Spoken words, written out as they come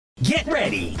Get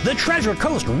ready! The Treasure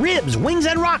Coast Ribs, Wings,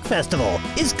 and Rock Festival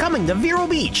is coming to Vero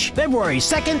Beach, February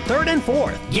 2nd, 3rd, and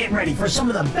 4th. Get ready for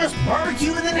some of the best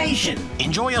barbecue in the nation.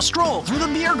 Enjoy a stroll through the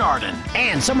beer garden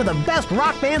and some of the best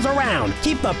rock bands around.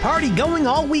 Keep the party going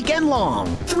all weekend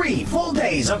long. 3 full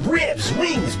days of ribs,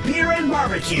 wings, beer, and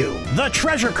barbecue. The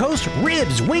Treasure Coast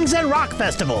Ribs, Wings, and Rock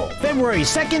Festival, February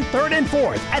 2nd, 3rd, and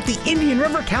 4th at the Indian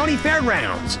River County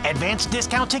Fairgrounds. Advanced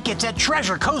discount tickets at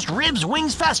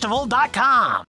TreasureCoastRibsWingsFestival.com.